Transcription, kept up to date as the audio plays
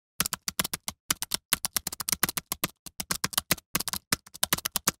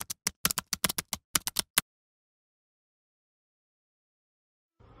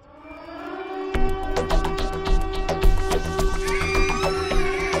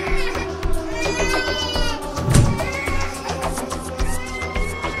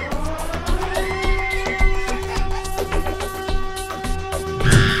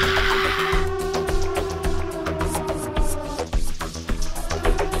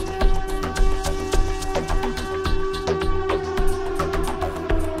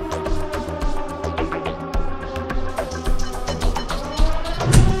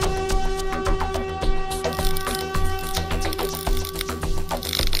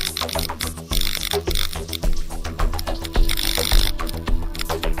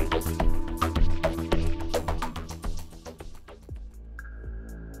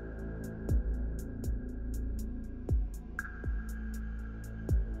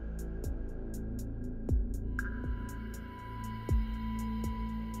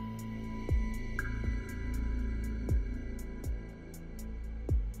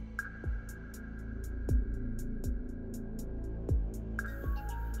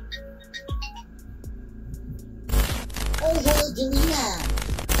Oh, hello, Jelena.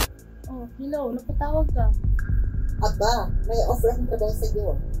 Oh, hello. Napatawag ka. Aba, may offer akong trabaho sa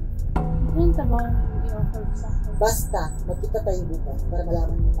iyo. Ano yung trabaho i-offer sa akin? Basta, magkita tayo bukas para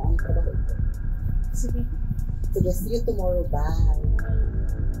malaman mo paano trabaho ito. Sige. Sige, see you tomorrow. Bye.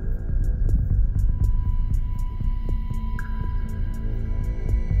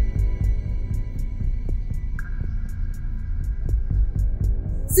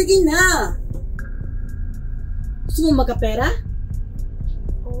 Sige na! Gusto mo magkapera?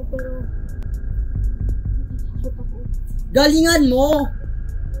 Oo, pero... Nakikita ko. Galingan mo!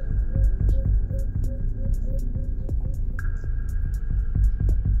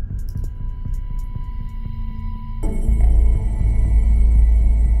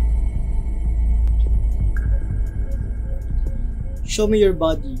 Show me your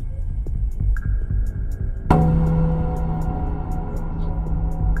body.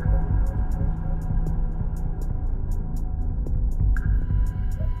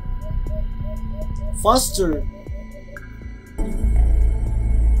 Faster!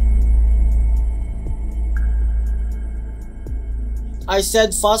 I said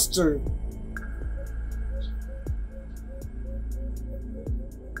faster!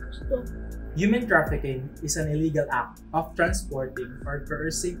 Human trafficking is an illegal act of transporting or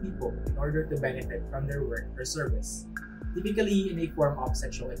coercing people in order to benefit from their work or service, typically in a form of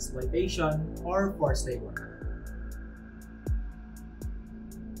sexual exploitation or forced labor.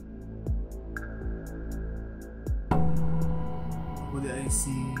 What did I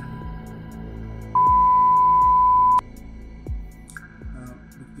see?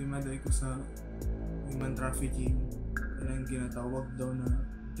 Biktima dahil ko sa human trafficking. Kailang ginatawag daw na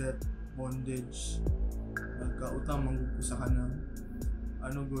debt bondage. Nagkautang manggupo sa kanang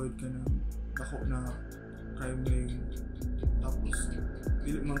good ka ng dako na crime ring. Tapos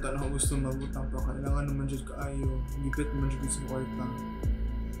dili man ka na gusto magutang pa kailangan naman dyan kaayo. Gipit naman dyan sa kwarta.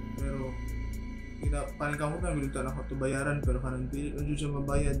 Pero paling kamutan gusto na ako ito bayaran pero kanang pili na dyan siya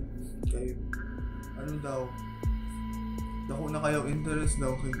mabayad kay daw dako na kayo interest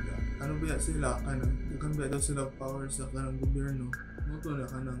daw kay ba sila kanang nagkambaya daw sila power sa kanang gobyerno muto na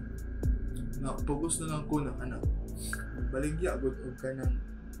kanang na-focus na lang ko na kanang baligya good o kanang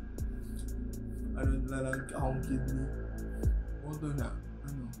na lang akong kidney muto na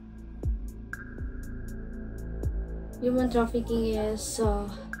Human trafficking is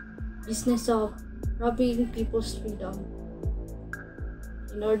business of robbing people's freedom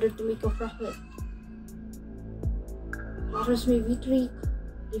in order to make a profit. Others may be tricked,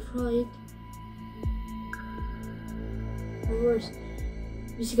 defraud, or worse,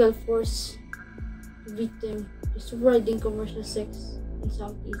 physical force the victim is providing commercial sex in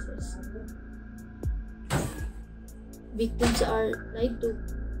some cases. Victims are lied to,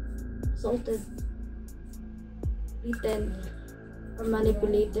 assaulted, beaten, or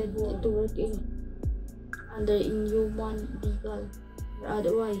manipulated into working under inhuman, legal, or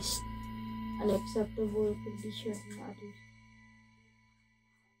otherwise unacceptable conditions to others.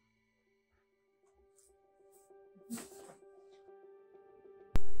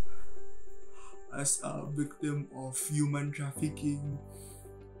 As a victim of human trafficking,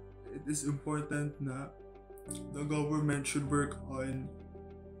 it is important na the government should work on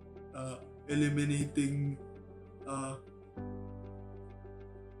eliminating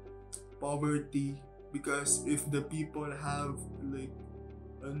poverty, because if the people have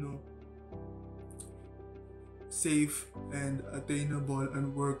safe and attainable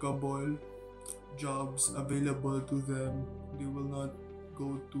and workable jobs available to them, they will not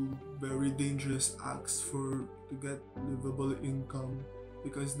go to very dangerous acts to get livable income,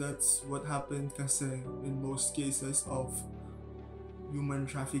 because that's what happened kasi in most cases of human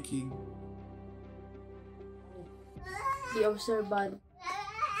trafficking. Be observant.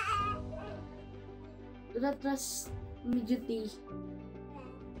 Do not trust immediately,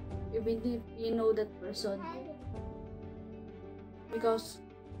 even if you know that person, because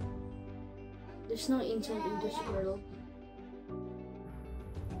there's no innocent in this world.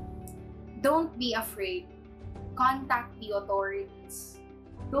 Don't be afraid. Contact the authorities.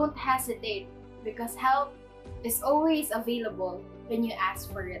 Don't hesitate, because help is always available when you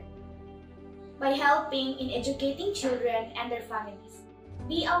ask for it. By helping in educating children and their families,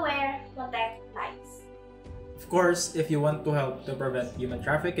 be aware, protect lives. Of course, if you want to help to prevent human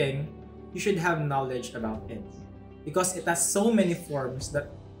trafficking, you should have knowledge about it, because it has so many forms that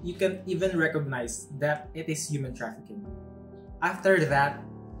you can't even recognize that it is human trafficking. After that,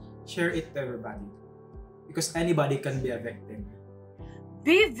 share it to everybody, because anybody can be a victim.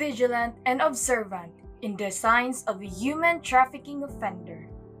 Be vigilant and observant in the signs of a human trafficking offender.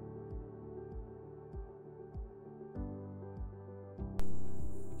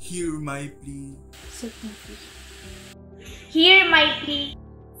 Hear my plea. Set them free. Hear my plea.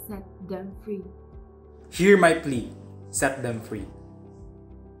 Set them free. Hear my plea. Set them free.